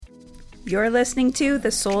You're listening to the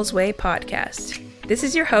Soul's Way podcast. This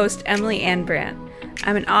is your host, Emily Ann Brandt.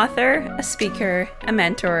 I'm an author, a speaker, a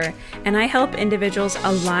mentor, and I help individuals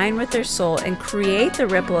align with their soul and create the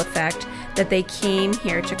ripple effect that they came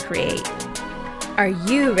here to create. Are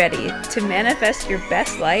you ready to manifest your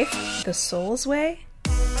best life the Soul's Way?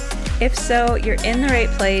 If so, you're in the right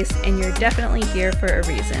place and you're definitely here for a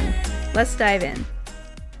reason. Let's dive in.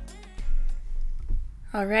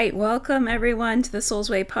 All right, welcome everyone to the Soul's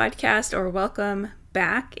Way podcast, or welcome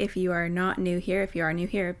back if you are not new here. If you are new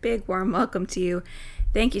here, a big warm welcome to you.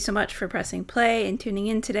 Thank you so much for pressing play and tuning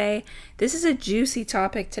in today. This is a juicy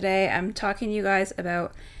topic today. I'm talking to you guys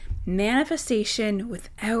about manifestation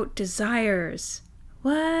without desires.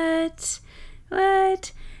 What?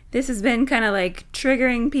 This has been kind of like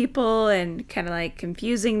triggering people and kind of like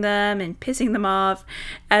confusing them and pissing them off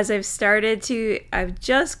as I've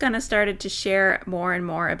just kind of started to share more and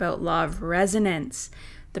more about law of resonance,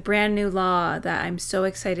 the brand new law that I'm so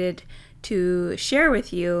excited to share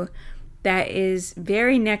with you that is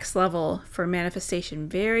very next level for manifestation,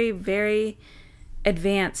 very, very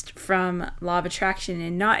advanced from law of attraction,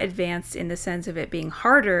 and not advanced in the sense of it being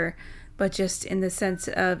harder, but just in the sense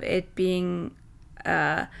of it being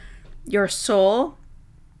your soul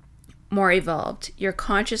more evolved, your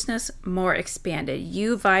consciousness more expanded,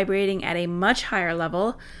 you vibrating at a much higher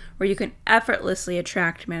level where you can effortlessly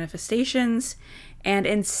attract manifestations. And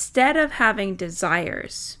instead of having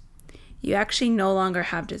desires, you actually no longer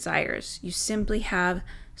have desires. You simply have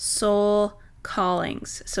soul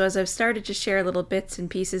callings. So as I've started to share little bits and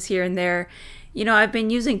pieces here and there, I've been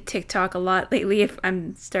using TikTok a lot lately. If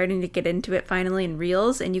I'm starting to get into it finally in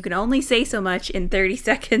Reels, and you can only say so much in 30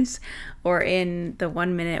 seconds or in the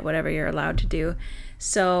 1 minute, whatever you're allowed to do.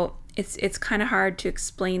 So it's kind of hard to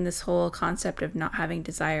explain this whole concept of not having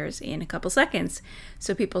desires in a couple seconds.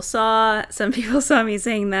 So some people saw me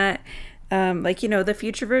saying that, the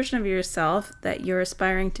future version of yourself that you're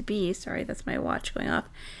aspiring to be, sorry, that's my watch going off,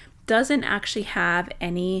 doesn't actually have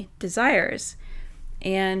any desires.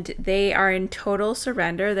 And they are in total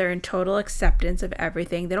surrender. They're in total acceptance of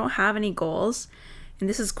everything. They don't have any goals. And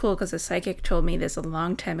this is cool because a psychic told me this a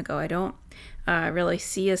long time ago. I don't really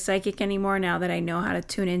see a psychic anymore now that I know how to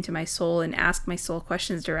tune into my soul and ask my soul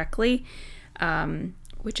questions directly,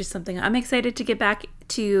 which is something I'm excited to get back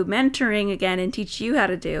to mentoring again and teach you how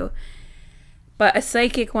to do. But a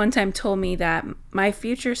psychic one time told me that my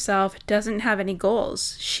future self doesn't have any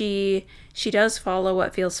goals. She does follow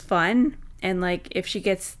what feels fun. And like if she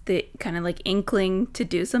gets the kind of like inkling to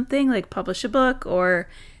do something, like publish a book or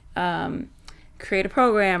create a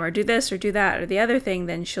program or do this or do that or the other thing,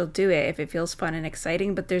 then she'll do it if it feels fun and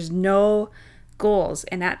exciting. But there's no goals.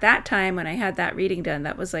 And at that time when I had that reading done,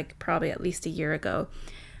 that was like probably at least a year ago,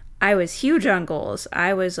 I was huge on goals.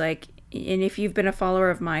 I was like, and if you've been a follower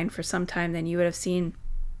of mine for some time, then you would have seen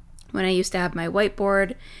when I used to have my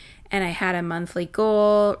whiteboard and I had a monthly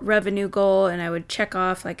goal, revenue goal, and I would check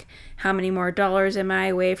off like how many more dollars am I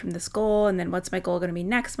away from this goal, and then what's my goal going to be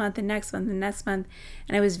next month and next month and next month.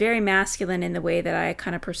 And I was very masculine in the way that I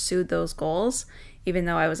kind of pursued those goals, even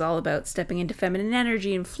though I was all about stepping into feminine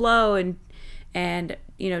energy and flow and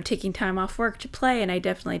taking time off work to play, and I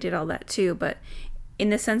definitely did all that too. But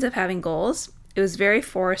in the sense of having goals, it was very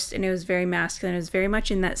forced and it was very masculine. It was very much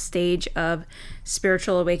in that stage of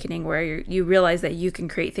spiritual awakening where you realize that you can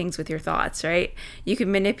create things with your thoughts, right? You can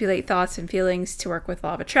manipulate thoughts and feelings to work with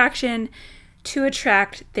law of attraction to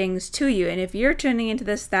attract things to you. And if you're tuning into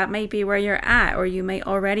this, that might be where you're at, or you might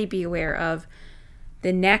already be aware of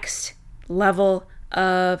the next level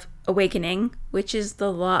of awakening, which is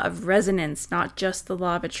the law of resonance, not just the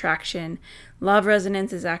law of attraction. Law of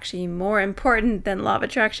resonance is actually more important than law of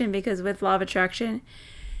attraction, because with law of attraction,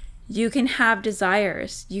 you can have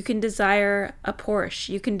desires. You can desire a Porsche.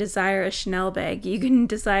 You can desire a Chanel bag. You can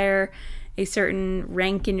desire a certain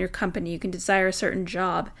rank in your company. You can desire a certain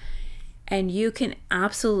job. And you can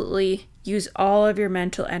absolutely use all of your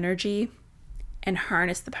mental energy and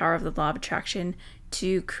harness the power of the law of attraction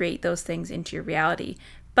to create those things into your reality.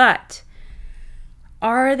 But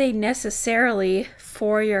are they necessarily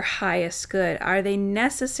for your highest good? Are they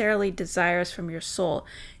necessarily desires from your soul?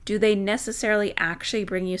 Do they necessarily actually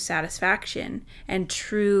bring you satisfaction and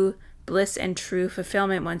true bliss and true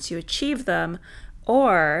fulfillment once you achieve them?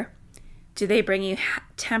 Or do they bring you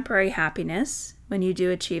temporary happiness when you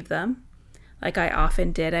do achieve them? Like I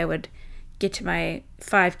often did. I would get to my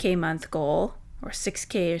 5K month goal, or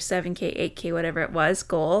 6K or 7K, 8K, whatever it was,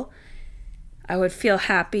 goal. I would feel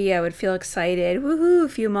happy. I would feel excited. Woohoo, a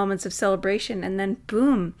few moments of celebration. And then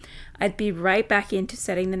boom, I'd be right back into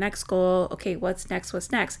setting the next goal. Okay, what's next?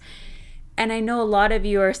 And I know a lot of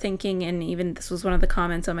you are thinking, and even this was one of the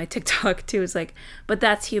comments on my TikTok too, is like, but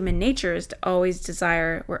that's human nature, is to always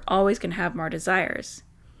desire. We're always going to have more desires.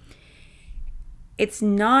 It's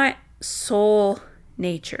not soul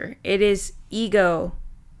nature. It is ego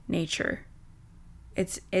nature.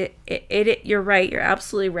 You're right. You're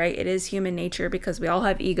absolutely right. It is human nature because we all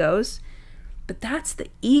have egos. But that's the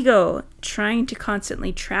ego trying to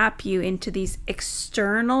constantly trap you into these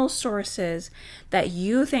external sources that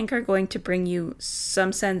you think are going to bring you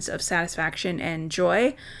some sense of satisfaction and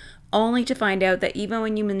joy, only to find out that even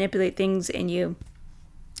when you manipulate things and you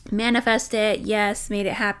manifest it, yes, made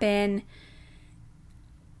it happen,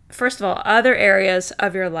 first of all, other areas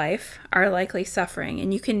of your life are likely suffering,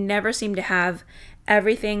 and you can never seem to have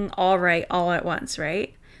everything all right all at once,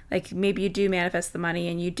 right? Like maybe you do manifest the money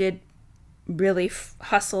and you did really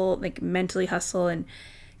hustle, like mentally hustle and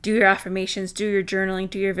do your affirmations, do your journaling,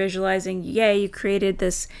 do your visualizing. Yeah, you created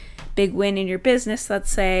this big win in your business,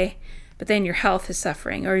 let's say, but then your health is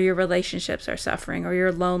suffering, or your relationships are suffering, or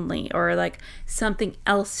you're lonely, or like something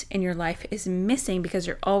else in your life is missing because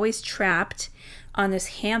you're always trapped on this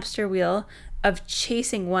hamster wheel of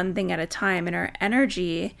chasing one thing at a time. And our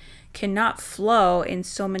energy cannot flow in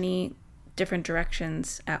so many different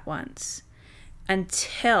directions at once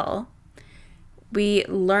until we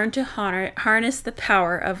learn to harness the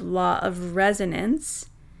power of law of resonance.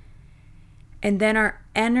 And then our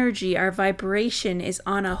energy, our vibration is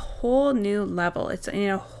on a whole new level. It's in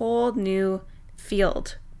a whole new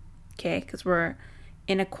field, okay? Because we're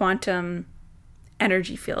in a quantum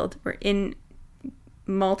energy field. We're in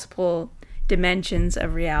multiple dimensions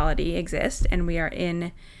of reality exist, and we are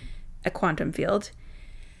in a quantum field.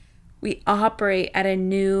 We operate at a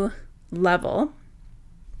new level.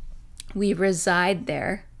 We reside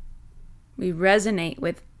there. We resonate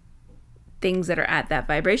with things that are at that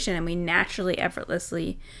vibration, and we naturally,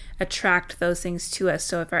 effortlessly attract those things to us.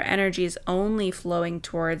 So if our energy is only flowing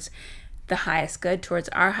towards the highest good, towards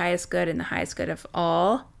our highest good and the highest good of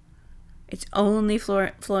all, it's only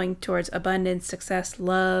flowing towards abundance, success,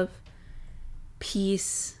 love,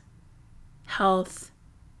 peace, health,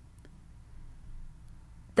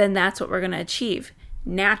 then that's what we're going to achieve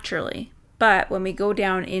naturally. But when we go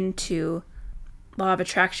down into law of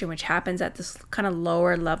attraction, which happens at this kind of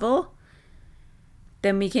lower level,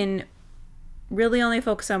 then we can really only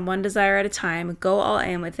focus on one desire at a time, go all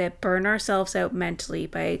in with it, burn ourselves out mentally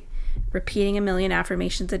by repeating 1,000,000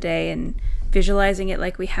 affirmations a day and visualizing it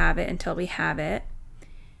like we have it until we have it.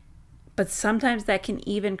 But sometimes that can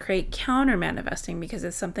even create counter manifesting because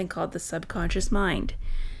it's something called the subconscious mind.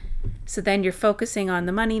 So then you're focusing on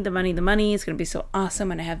the money. The money is going to be so awesome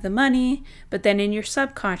when I have the money. But then in your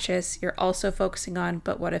subconscious, you're also focusing on,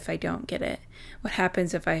 but what if I don't get it? What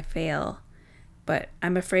happens if I fail? But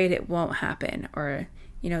I'm afraid it won't happen. Or,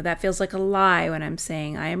 that feels like a lie when I'm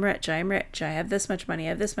saying, I am rich, I have this much money, I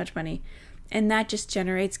have this much money. And that just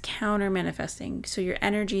generates counter manifesting. So your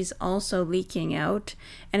energy is also leaking out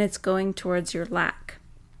and it's going towards your lack.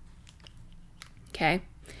 Okay?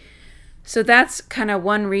 So that's kind of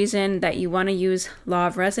one reason that you want to use law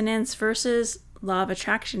of resonance versus law of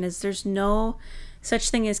attraction is there's no such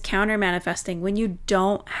thing as counter manifesting when you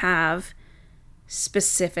don't have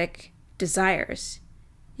specific desires.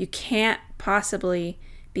 You can't possibly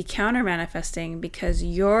be counter manifesting because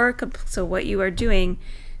so what you are doing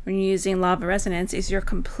when you're using law of resonance is you're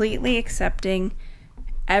completely accepting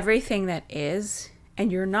everything that is,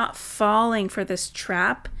 and you're not falling for this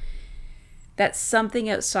trap that something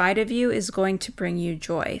outside of you is going to bring you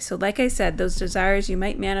joy. So like I said, those desires, you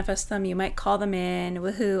might manifest them, you might call them in,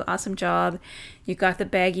 woohoo, awesome job, you got the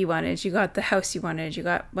bag you wanted, you got the house you wanted, you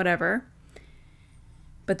got whatever.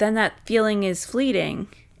 But then that feeling is fleeting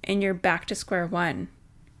and you're back to square one.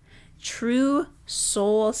 True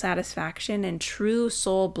soul satisfaction and true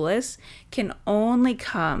soul bliss can only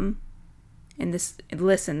come, and this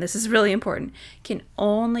is really important, can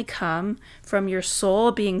only come from your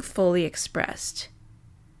soul being fully expressed.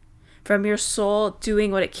 From your soul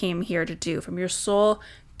doing what it came here to do. From your soul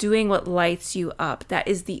doing what lights you up. That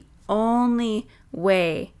is the only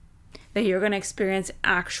way that you're going to experience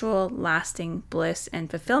actual lasting bliss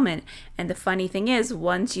and fulfillment. And the funny thing is,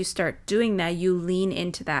 once you start doing that, you lean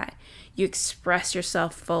into that. You express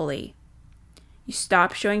yourself fully. You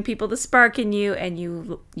stop showing people the spark in you and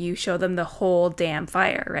you show them the whole damn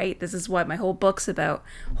fire, right? This is what my whole book's about.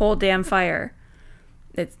 Whole damn fire.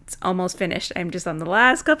 It's almost finished. I'm just on the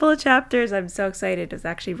last couple of chapters. I'm so excited. I was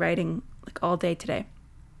actually writing like all day today.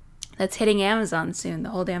 That's hitting Amazon soon, the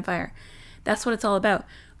whole damn fire. That's what it's all about.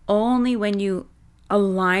 Only when you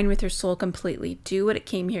Align with your soul completely. Do what it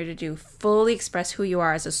came here to do. Fully express who you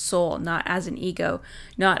are as a soul, not as an ego,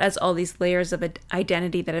 not as all these layers of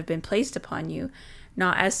identity that have been placed upon you,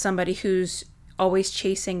 not as somebody who's always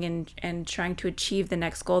chasing and trying to achieve the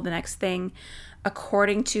next goal, the next thing,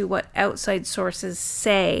 according to what outside sources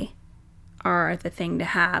say are the thing to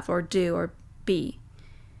have or do or be.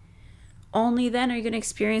 Only then are you going to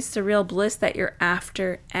experience the real bliss that you're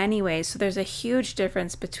after anyway. So there's a huge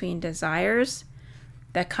difference between desires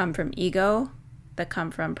that come from ego, that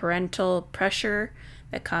come from parental pressure,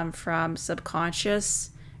 that come from subconscious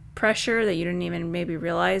pressure that you didn't even maybe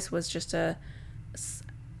realize was just in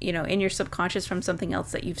your subconscious from something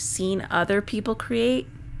else that you've seen other people create,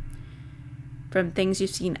 from things you've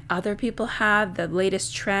seen other people have, the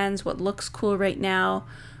latest trends, what looks cool right now,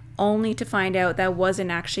 only to find out that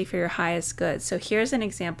wasn't actually for your highest good. So here's an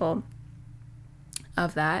example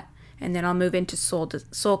of that, and then I'll move into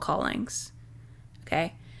soul callings.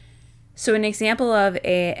 Okay, so an example of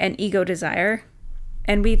an ego desire,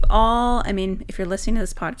 and we've all, if you're listening to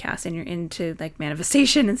this podcast and you're into like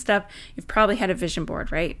manifestation and stuff, you've probably had a vision board,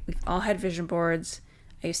 right? We've all had vision boards.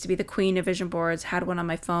 I used to be the queen of vision boards, had one on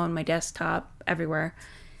my phone, my desktop, everywhere.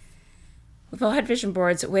 We've all had vision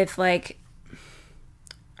boards with like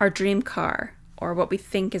our dream car or what we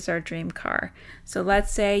think is our dream car. So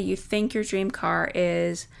let's say you think your dream car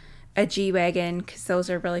is a G-Wagon, because those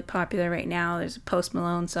are really popular right now. There's a Post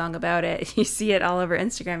Malone song about it. You see it all over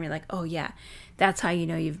Instagram. You're like, oh yeah, that's how you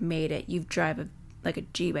know you've made it. You drive like a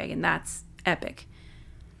G-Wagon. That's epic.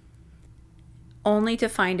 Only to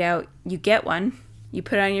find out you get one. You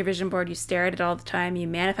put it on your vision board. You stare at it all the time. You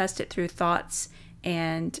manifest it through thoughts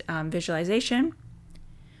and visualization.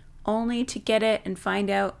 Only to get it and find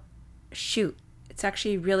out, shoot, it's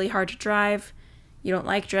actually really hard to drive. You don't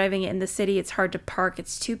like driving it in the city. It's hard to park.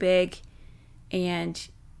 It's too big. And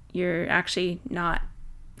you're actually not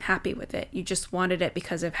happy with it. You just wanted it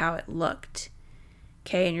because of how it looked.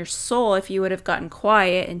 Okay, and your soul, if you would have gotten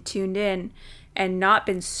quiet and tuned in and not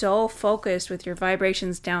been so focused with your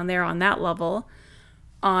vibrations down there on that level,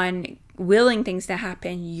 on willing things to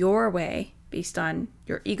happen your way based on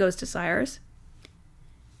your ego's desires,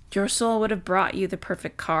 your soul would have brought you the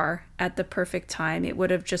perfect car at the perfect time. It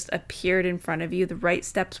would have just appeared in front of you. The right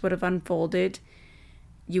steps would have unfolded.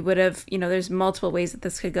 You would have, there's multiple ways that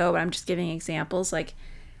this could go, but I'm just giving examples. Like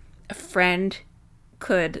a friend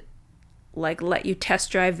could like let you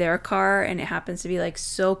test drive their car, and it happens to be like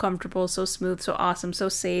so comfortable, so smooth, so awesome, so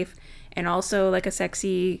safe, and also like a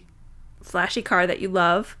sexy, flashy car that you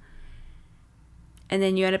love. And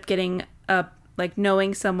then you end up getting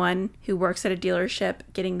knowing someone who works at a dealership,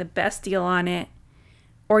 getting the best deal on it,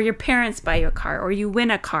 or your parents buy you a car, or you win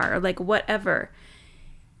a car, or like whatever.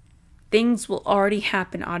 Things will already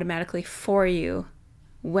happen automatically for you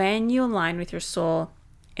when you align with your soul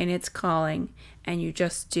and its calling, and you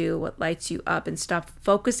just do what lights you up and stop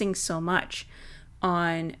focusing so much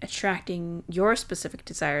on attracting your specific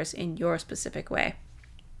desires in your specific way.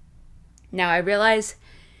 Now, I realize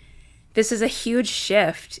this is a huge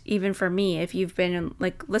shift, even for me. If you've been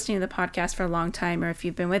like listening to the podcast for a long time, or if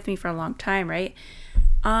you've been with me for a long time, right?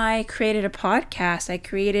 I created a podcast. I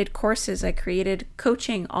created courses. I created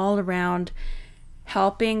coaching all around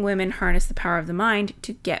helping women harness the power of the mind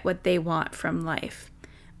to get what they want from life.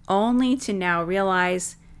 Only to now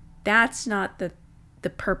realize that's not the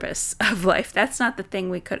purpose of life. That's not the thing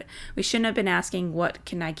we shouldn't have been asking, what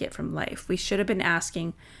can I get from life? We should have been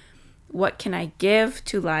asking, what can I give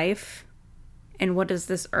to life, and what does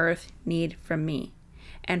this earth need from me?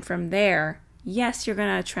 And from there, yes, you're going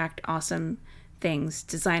to attract awesome things,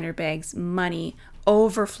 designer bags, money,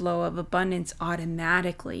 overflow of abundance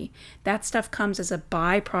automatically. That stuff comes as a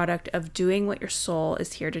byproduct of doing what your soul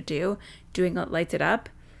is here to do, doing what lights it up,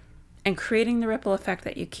 and creating the ripple effect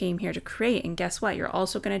that you came here to create. And guess what? You're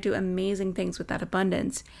also going to do amazing things with that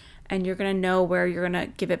abundance. And you're going to know where you're going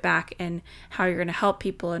to give it back and how you're going to help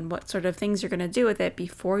people and what sort of things you're going to do with it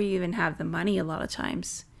before you even have the money a lot of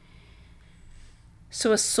times.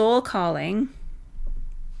 So a soul calling,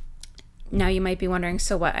 now you might be wondering,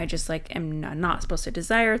 so what? I just am not supposed to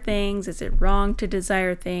desire things. Is it wrong to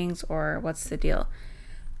desire things, or what's the deal?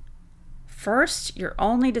 First, your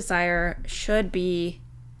only desire should be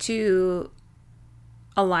to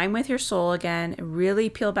align with your soul again, really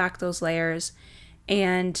peel back those layers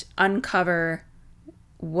and uncover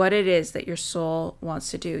what it is that your soul wants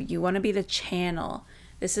to do. You want to be the channel.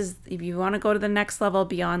 This is, if you want to go to the next level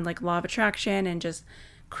beyond like law of attraction and just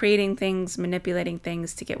creating things, manipulating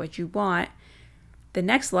things to get what you want, the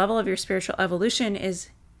next level of your spiritual evolution is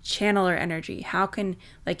channeler energy. How can,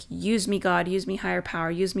 use me God, use me higher power,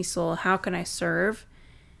 use me soul. How can I serve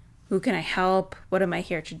Who can I help? What am I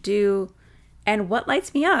here to do? And what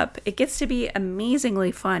lights me up? It gets to be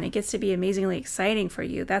amazingly fun. It gets to be amazingly exciting for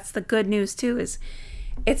you. That's the good news too, is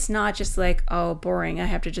it's not just like, oh, boring. I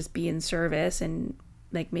have to just be in service and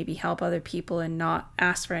like maybe help other people and not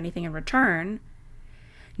ask for anything in return.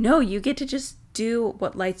 No, you get to just do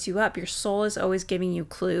what lights you up. Your soul is always giving you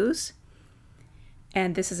clues.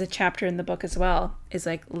 And this is a chapter in the book as well, is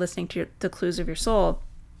like listening to the clues of your soul.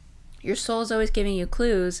 Your soul is always giving you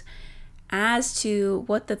clues as to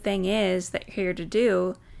what the thing is that you're here to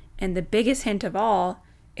do. And the biggest hint of all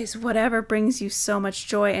is whatever brings you so much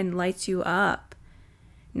joy and lights you up.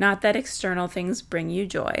 Not that external things bring you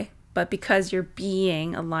joy, but because you're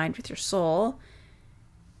being aligned with your soul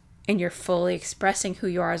and you're fully expressing who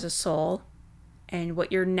you are as a soul and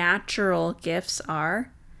what your natural gifts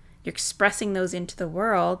are, you're expressing those into the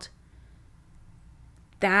world.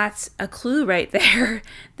 That's a clue right there.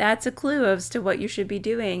 That's a clue as to what you should be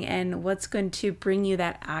doing and what's going to bring you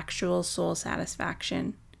that actual soul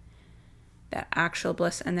satisfaction, that actual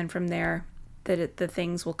bliss. And then from there, the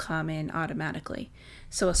things will come in automatically.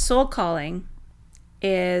 So a soul calling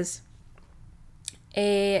it's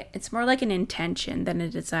more like an intention than a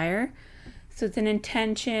desire. So it's an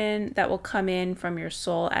intention that will come in from your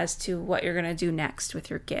soul as to what you're going to do next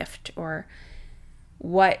with your gift, or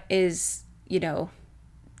what is,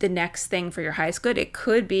 the next thing for your highest good. It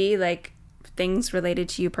could be like things related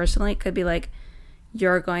to you personally. It could be like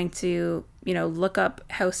you're going to, look up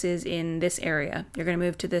houses in this area. You're going to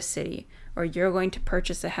move to this city, or you're going to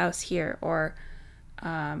purchase a house here, or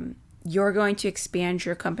you're going to expand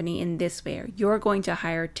your company in this way, or you're going to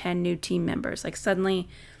hire 10 new team members. Like suddenly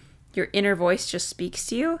your inner voice just speaks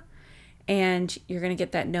to you, and you're going to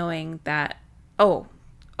get that knowing that, oh,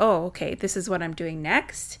 okay, this is what I'm doing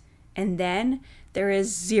next. And then there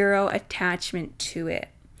is zero attachment to it.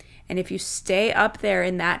 And if you stay up there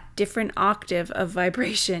in that different octave of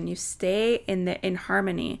vibration, you stay in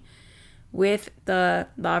harmony with the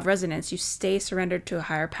law of resonance, you stay surrendered to a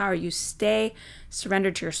higher power, you stay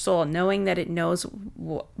surrendered to your soul, knowing that it knows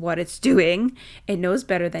what it's doing. It knows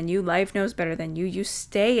better than you. Life knows better than you. You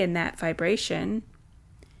stay in that vibration.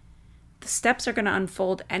 The steps are going to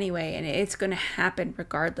unfold anyway, and it's going to happen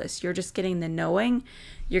regardless. You're just getting the knowing,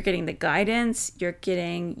 you're getting the guidance,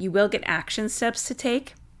 you will get action steps to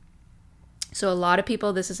take. So a lot of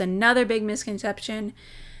people, this is another big misconception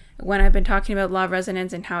when I've been talking about law of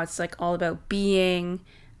resonance and how it's like all about being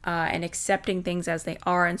and accepting things as they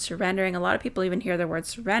are and surrendering. A lot of people even hear the word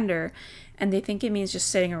surrender and they think it means just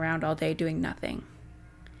sitting around all day doing nothing.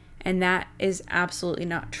 And that is absolutely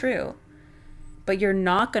not true. But you're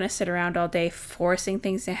not going to sit around all day forcing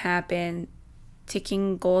things to happen,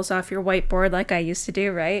 ticking goals off your whiteboard like I used to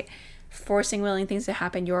do, right? Forcing willing things to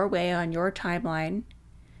happen your way on your timeline.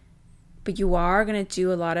 But you are going to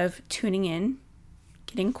do a lot of tuning in,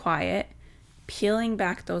 getting quiet, peeling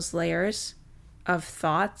back those layers of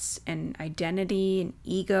thoughts and identity and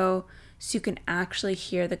ego so you can actually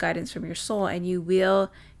hear the guidance from your soul, and you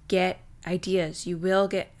will get ideas. You will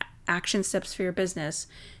get action steps for your business.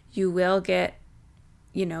 You will get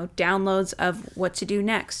downloads of what to do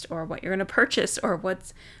next, or what you're going to purchase, or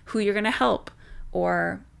who you're going to help,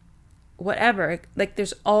 or whatever. Like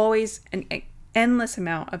there's always an endless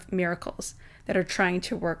amount of miracles that are trying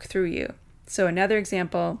to work through you. So another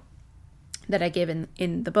example that I give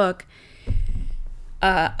in the book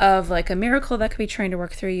of like a miracle that could be trying to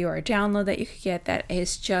work through you, or a download that you could get that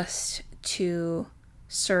is just to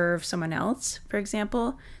serve someone else, for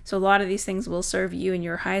example. So a lot of these things will serve you and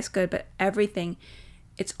your highest good, but everything,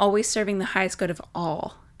 it's always serving the highest good of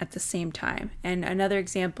all at the same time. And another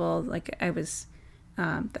example, like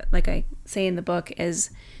I say in the book,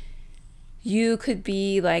 is you could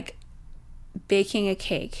be like baking a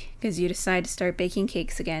cake because you decide to start baking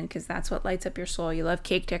cakes again because that's what lights up your soul. You love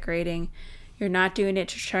cake decorating. You're not doing it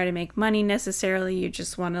to try to make money necessarily. You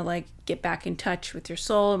just want to like get back in touch with your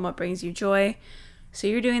soul and what brings you joy. So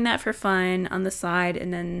you're doing that for fun on the side.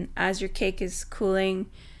 And then as your cake is cooling,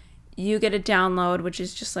 you get a download, which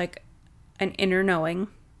is just like an inner knowing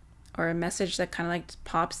or a message that kind of like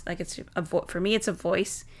pops. Like it's for me, it's a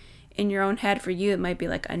voice in your own head. For you, it might be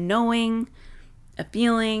like a knowing, a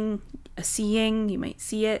feeling, a seeing. You might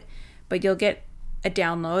see it, but you'll get a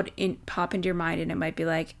download pop into your mind, and it might be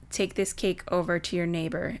like, take this cake over to your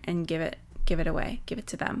neighbor and give it away, give it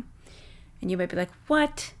to them. And you might be like,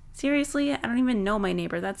 what? Seriously? I don't even know my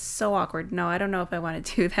neighbor. That's so awkward. No, I don't know if I want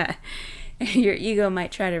to do that. Your ego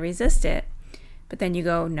might try to resist it, but then you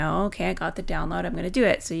go, no, okay, I got the download. I'm going to do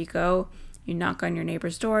it. So you go, you knock on your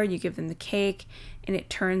neighbor's door, you give them the cake, and it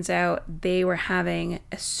turns out they were having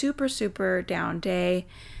a super, super down day.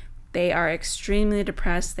 They are extremely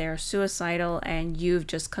depressed, they are suicidal, and you've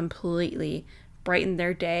just completely brightened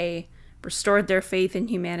their day, restored their faith in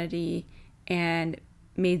humanity, and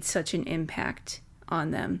made such an impact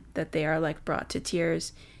on them that they are like brought to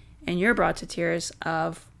tears. And you're brought to tears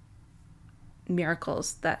of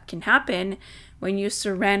miracles that can happen when you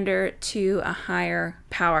surrender to a higher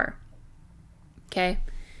power. Okay?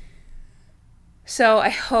 So I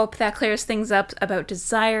hope that clears things up about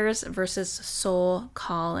desires versus soul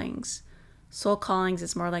callings. Soul callings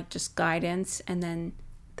is more like just guidance, and then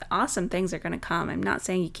the awesome things are going to come. I'm not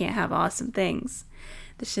saying you can't have awesome things.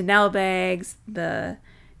 The Chanel bags, the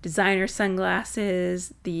designer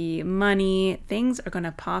sunglasses, the money, things are going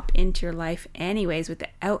to pop into your life anyways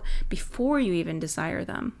before you even desire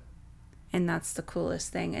them. And that's the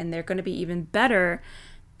coolest thing. And they're going to be even better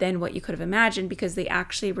than what you could have imagined because they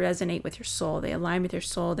actually resonate with your soul. They align with your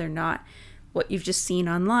soul. They're not what you've just seen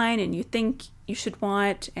online and you think you should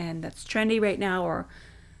want and that's trendy right now, or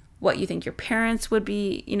what you think your parents would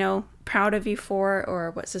be, proud of you for, or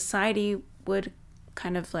what society would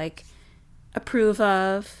kind of like approve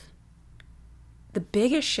of. One of the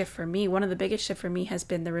biggest shift for me has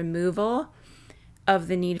been the removal of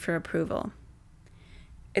the need for approval.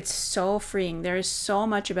 It's so freeing. There is so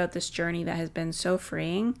much about this journey that has been so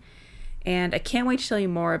freeing, and I can't wait to tell you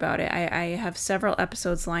more about it. I have several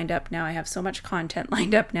episodes lined up now. I have so much content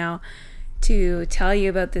lined up now to tell you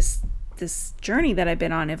about this journey that I've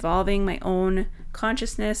been on, evolving my own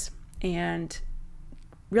consciousness and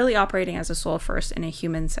really operating as a soul first and a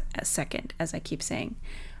human second, as I keep saying.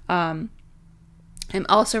 I'm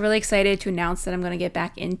also really excited to announce that I'm going to get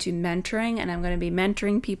back into mentoring, and I'm going to be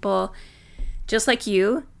mentoring people just like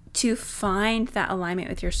you to find that alignment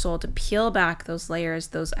with your soul, to peel back those layers,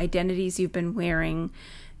 those identities you've been wearing,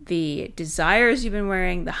 the desires you've been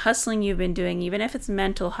wearing, the hustling you've been doing, even if it's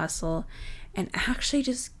mental hustle, and actually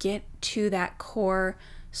just get to that core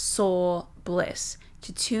soul bliss,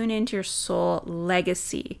 to tune into your soul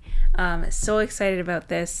legacy. So excited about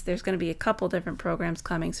this. There's going to be a couple different programs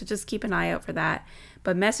coming, so just keep an eye out for that.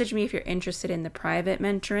 But message me if you're interested in the private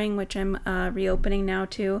mentoring, which I'm reopening now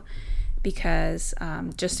too, because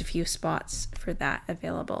just a few spots for that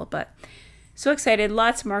available. But so excited.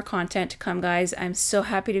 Lots more content to come, guys. I'm so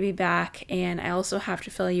happy to be back, and I also have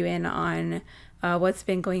to fill you in on what's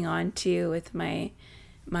been going on too with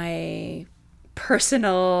my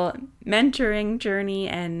personal mentoring journey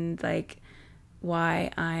and like why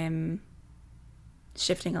I'm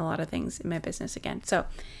shifting a lot of things in my business again. So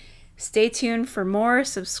stay tuned for more.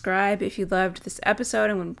 Subscribe if you loved this episode.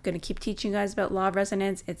 And I'm going to keep teaching you guys about Law of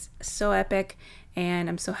Resonance. It's so epic, and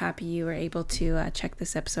I'm so happy you were able to check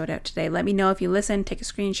this episode out today. Let me know if you listen. Take a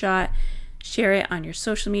screenshot, share it on your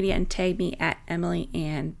social media, and tag me at Emily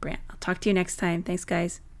Ann Brandt. I'll talk to you next time. Thanks,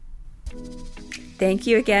 guys. Thank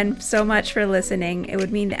you again so much for listening. It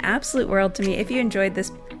would mean the absolute world to me if you enjoyed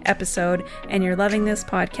this episode and you're loving this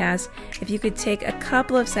podcast, if you could take a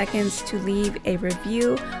couple of seconds to leave a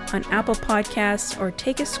review on Apple Podcasts or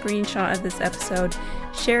take a screenshot of this episode,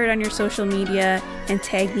 share it on your social media, and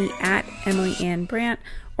tag me at Emily Ann Brandt,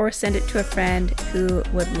 or send it to a friend who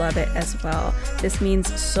would love it as well. This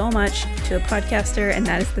means so much to a podcaster, and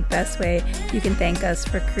that is the best way you can thank us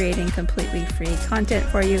for creating completely free content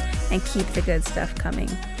for you and keep the good stuff coming.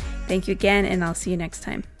 Thank you again, and I'll see you next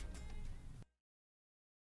time.